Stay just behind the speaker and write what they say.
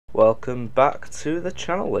Welcome back to the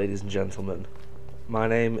channel, ladies and gentlemen. My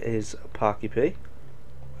name is PARKOUR.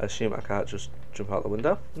 I assume I can't just jump out the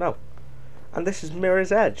window? No. And this is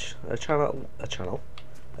Mirror's Edge, a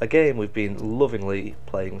game we've been lovingly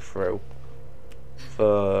playing through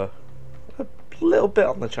for a little bit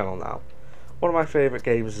on the channel now. One of my favourite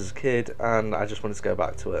games as a kid, and I just wanted to go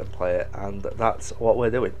back to it and play it, and that's what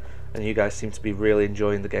we're doing. And you guys seem to be really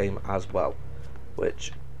enjoying the game as well,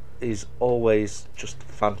 which is always just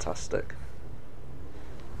fantastic.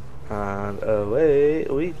 And away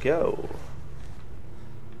we go.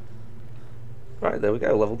 Right, there we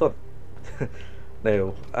go, level done.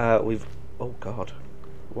 No, oh god,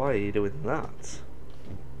 why are you doing that?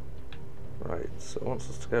 Right, so it wants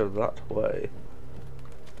us to go that way.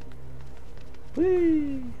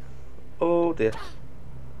 Whee! Oh dear.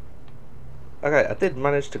 Okay, I did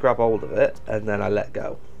manage to grab hold of it, and then I let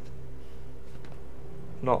go.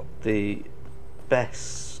 Not the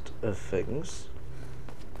best of things. Is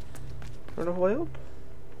there another way up?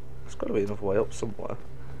 There's got to be another way up somewhere.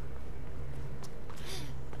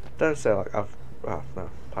 Don't say like I've... ah,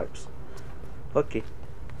 no, pipes. Okay.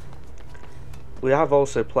 We have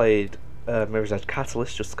also played Mirror's Edge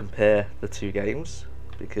Catalyst just to compare the two games,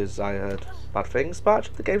 because I heard bad things, but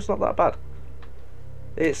actually the game's not that bad.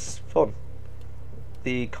 It's fun.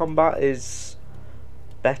 The combat is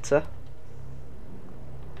better,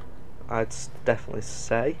 I'd definitely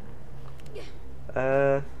say.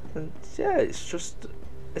 And yeah,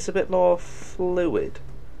 it's a bit more fluid,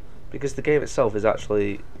 because the game itself is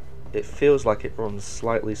actually, it feels like it runs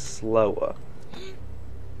slightly slower,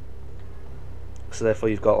 so therefore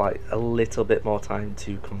you've got like a little bit more time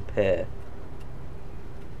to compare.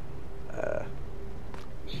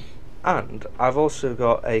 And I've also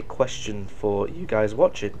got a question for you guys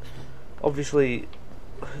watching. Obviously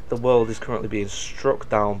the world is currently being struck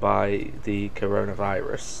down by the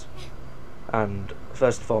coronavirus, and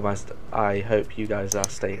first and foremost I hope you guys are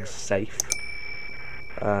staying safe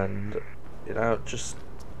and, you know, just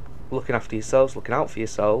looking after yourselves, looking out for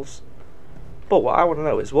yourselves. But what I want to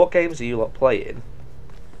know is, what games are you lot playing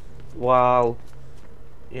while,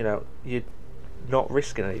 you know, you're not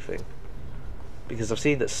risking anything? Because I've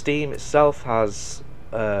seen that Steam itself has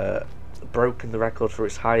broken the record for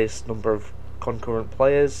its highest number of concurrent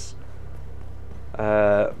players.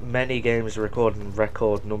 Many games are recording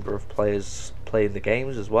record number of players playing the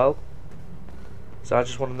games as well. So I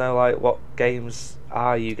just want to know, like, what games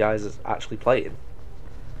are you guys actually playing?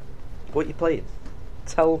 What are you playing?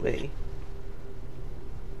 Tell me.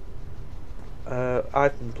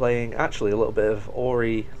 I've been playing actually a little bit of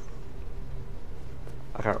Ori.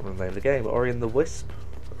 I can't remember the name of the game. Ori and the Wisp?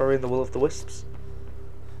 Ori and the Will of the Wisps?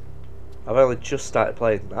 I've only just started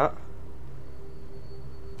playing that,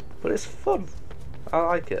 but it's fun. I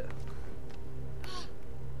like it.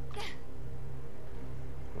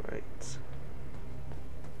 Right.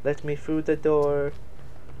 Let me through the door.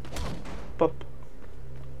 Pop.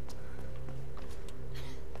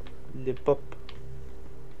 Lip up.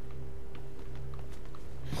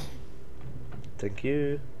 Thank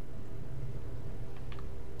you.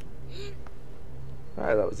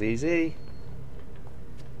 Alright, that was easy.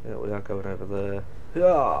 Yeah, we are going over there.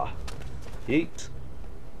 Yeah. Yeet.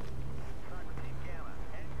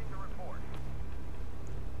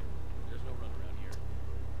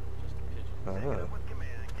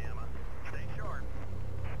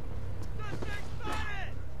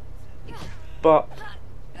 But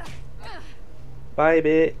bye,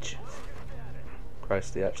 bitch.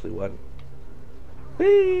 Christ, he actually went.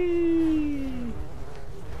 Whee!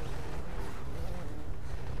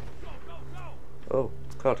 Oh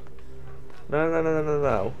god. No, no, no, no, no,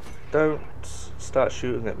 no. Don't start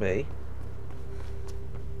shooting at me.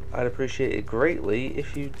 I'd appreciate it greatly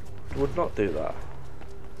if you would not do that.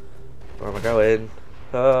 Where am I going?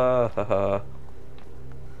 Ha ha ha.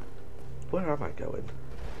 Where am I going?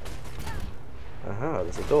 Aha,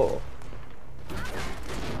 there's a door.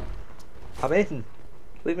 I'm in!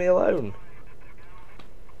 Leave me alone!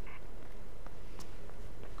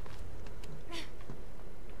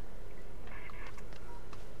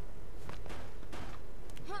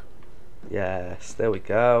 Yes, there we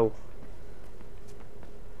go.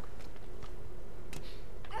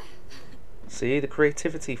 See, the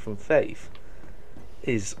creativity from Faith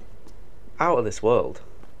is out of this world.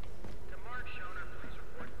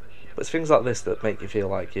 But it's things like this that make you feel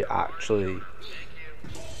like you're actually...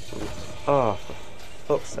 oh, for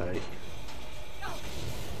fuck's sake.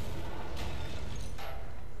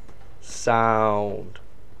 Sound.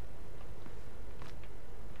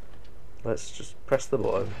 Let's just press the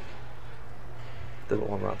button. Didn't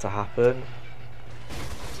want that to happen.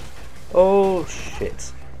 Oh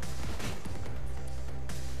shit.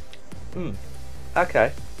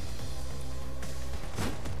 Okay.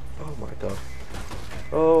 Oh my god.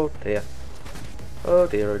 Oh dear. Oh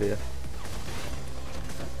dear, oh dear.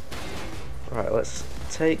 Right, let's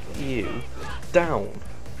take you down.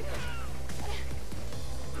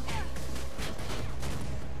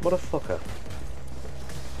 Motherfucker.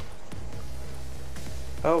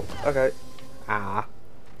 Oh, okay. Ah.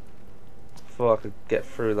 Thought I could get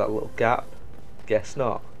through that little gap. Guess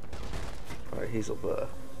not. Right, he's up there.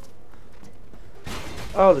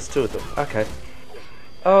 Oh, there's two of them. Okay.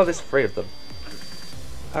 Oh, there's three of them.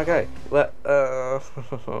 Okay.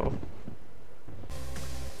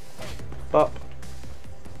 Bop.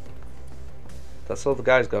 That's all the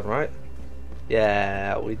guys gone, right?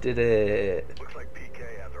 Yeah, we did it. Looks like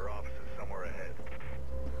PK has their offices somewhere ahead.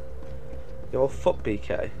 Yo, fuck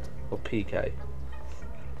BK. Or PK.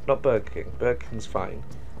 Not Burger King. Burger King's fine.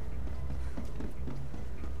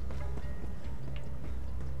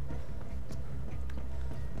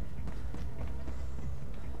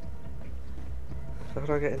 So how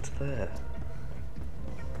do I get into there?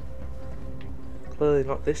 Clearly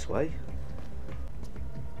not this way.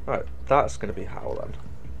 Right, that's going to be how then.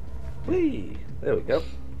 Whee! There we go.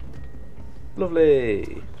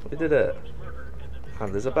 Lovely! We did it.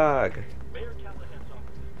 And there's a bag.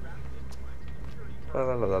 La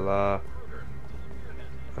la la la la.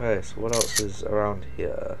 Okay, so what else is around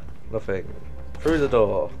here? Nothing. Through the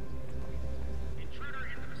door.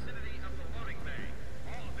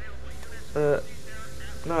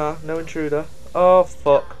 Nah, no intruder. Oh,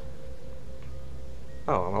 fuck.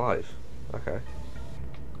 Oh, I'm alive. Okay.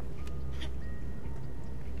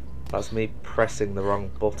 That's me pressing the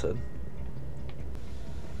wrong button.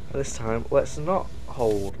 This time, let's not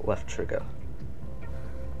hold left trigger.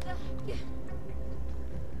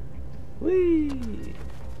 Whee!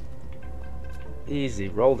 Easy,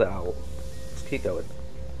 rolled it out. Let's keep going.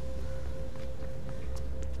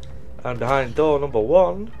 And behind door number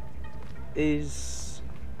 1 is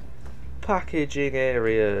packaging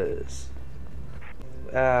areas.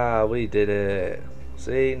 Ah, we did it.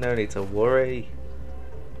 See, no need to worry.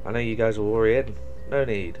 I know you guys were worrying. No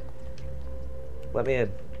need. Let me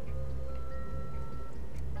in.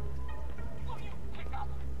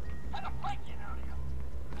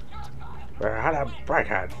 We're had a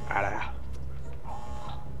break-in.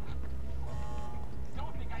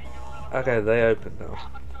 Okay, they open now.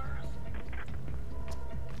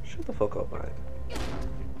 Shut the fuck up, mate.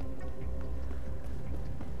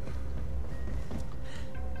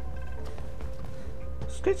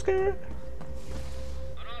 Skit skirt.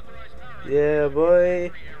 Yeah,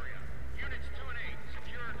 boy.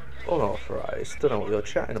 Unauthorized. Don't know what you're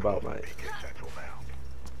chatting about, mate.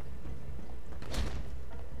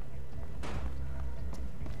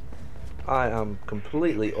 I am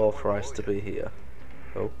completely authorized to be here.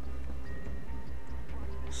 Oh.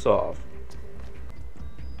 Sort of.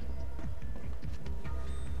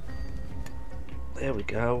 There we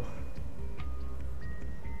go.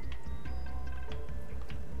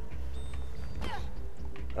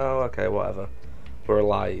 Oh, okay, whatever. We're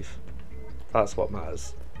alive. That's what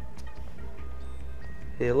matters.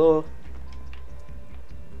 Hello?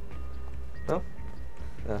 No?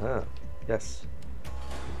 Uh-huh. Yes.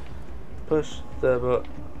 Push the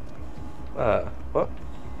button. What?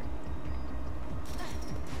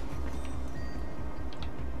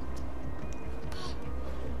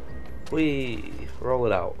 We roll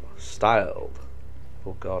it out. Styled.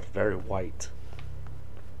 Oh god, very white.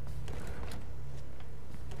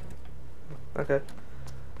 Okay.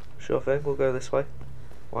 Sure thing, we'll go this way.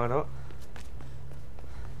 Why not?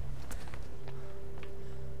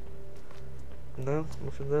 No,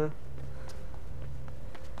 nothing there.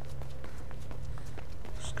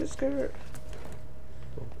 Skirt.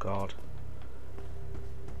 Oh god.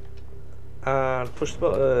 And push the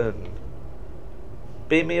button.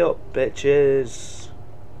 Beat me up, bitches.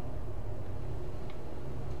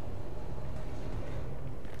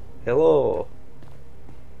 Hello.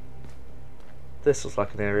 This looks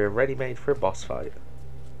like an area ready-made for a boss fight.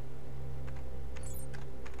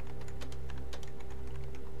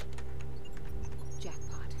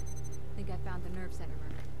 Jackpot. Think I found the nerve center,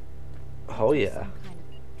 Merc. Oh yeah. Some kind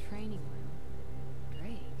of training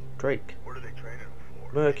room. Drake. What are they training them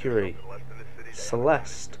for? Mercury. Something less than the city.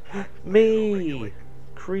 Celeste. Me. What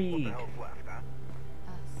Krieg. the hell's left, huh?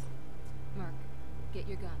 Us. Merc, get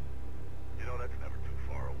your gun. You know that's never too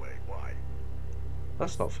far away. Why?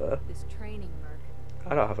 That's not fair. This training, Merc.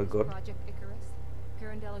 I don't have a This gun. Project Icarus,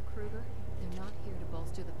 Pirandello Kruger, they're not here to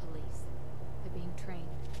bolster the police. They're being trained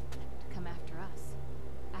to come after us.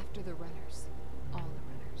 After the runners. All the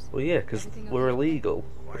runners. Well, yeah, because we're illegal.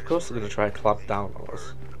 Of course they're going to try and clamp down on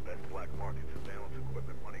us. The best black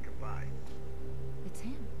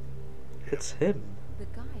It's him. The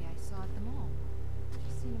guy I saw at the mall.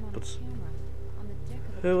 I've seen him on But camera. On the deck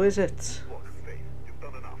of the who is it? Look, Faith, you've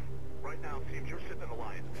done enough. Right now, it seems you're sitting in the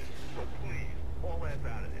lion's den. So please, haul ass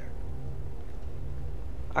out of there.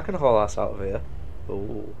 I can haul ass out of here.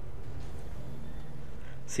 Ooh.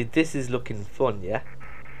 See, this is looking fun, yeah?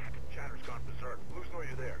 Chatter's gone berserk. Lose know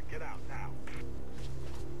you're there. Get out now.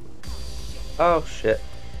 Oh shit.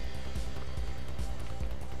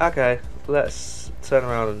 Okay, let's turn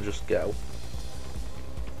around and just go.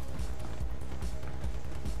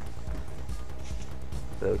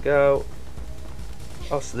 There we go.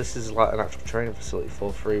 Oh, so this is like an actual training facility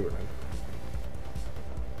for free running.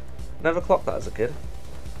 Never clocked that as a kid.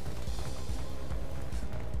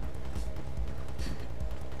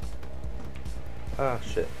 Ah,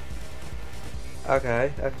 shit.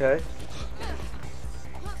 Okay, okay.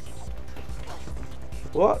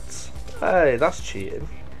 What? Hey, that's cheating.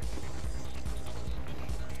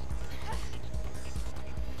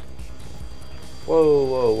 Whoa,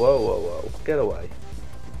 whoa, whoa, whoa, whoa. Get away.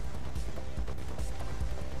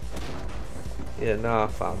 Yeah, nah,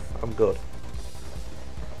 fam. I'm good.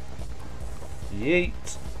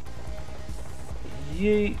 Yeet.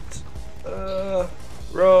 Yeet.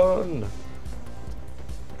 Run.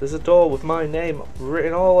 There's a door with my name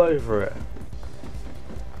written all over it.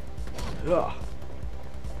 Ugh.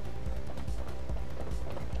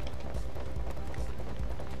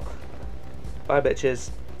 Bye, bitches.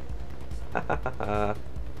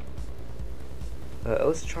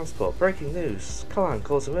 Illicit transport. Breaking news. Callahan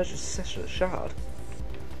calls emergency session at Shard.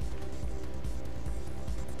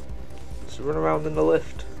 Just run around in the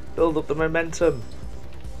lift. Build up the momentum.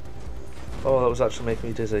 Oh, that was actually making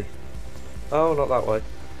me dizzy. Oh, not that way.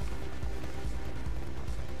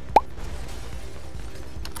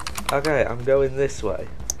 Okay, I'm going this way.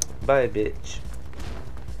 Bye, bitch.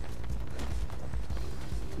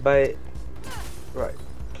 Bye. Right,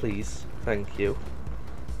 please. Thank you.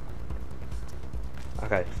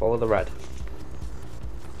 Okay, follow the red.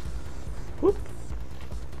 Whoop.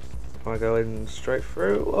 Am I going straight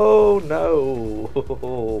through? Oh no!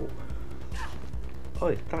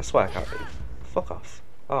 Oh, that's why I can't leave. Fuck off.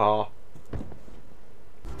 Ah.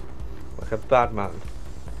 Like a bad man.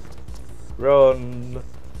 Run.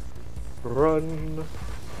 Run.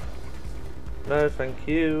 No, thank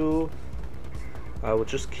you. I will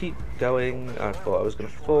just keep going. I thought I was gonna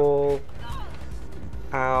fall.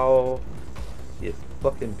 Ow. You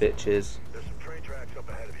fucking bitches. There's some train tracks up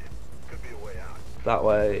ahead of you. Could be a way out. That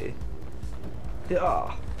way.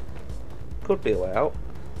 Yeah. Could be a way out.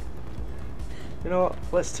 You know what?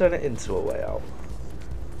 Let's turn it into a way out.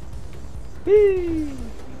 Whee!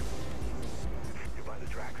 You're by the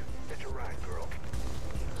tracks. Get your ride, girl.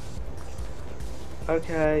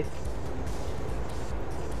 Okay.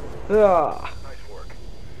 Ah. Nice work.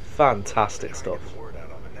 Fantastic stuff. Get the word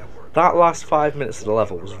out on the network. That last 5 minutes of the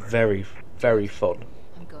level was very, very fun.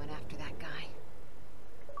 I'm going after that guy.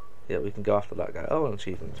 Yeah, we can go after that guy. Oh, an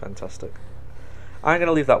achievement. Fantastic. I'm going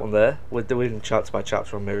to leave that one there. We're doing chapter by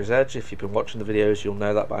chapter on Mirror's Edge. If you've been watching the videos, you'll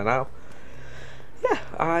know that by now. Yeah,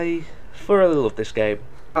 I thoroughly loved this game.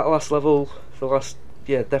 That last level, for the last,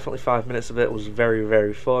 yeah, definitely 5 minutes of it was very,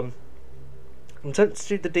 very fun. I'm tempted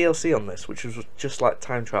to do the DLC on this, which was just like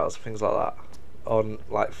time trials and things like that. On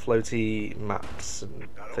like floaty maps and Now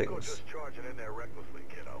don't go things. just charging in there recklessly,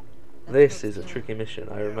 kiddo. This is a tricky mission,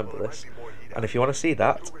 I remember this. And if you want to see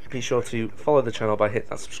that, be sure to follow the channel by hitting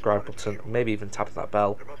that subscribe button, maybe even tapping that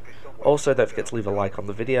bell. Also, don't forget to leave a like on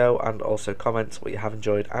the video, and also comment what you have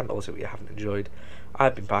enjoyed and also what you haven't enjoyed.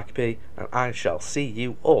 I've been PARKOUR, and I shall see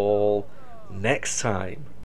you all next time.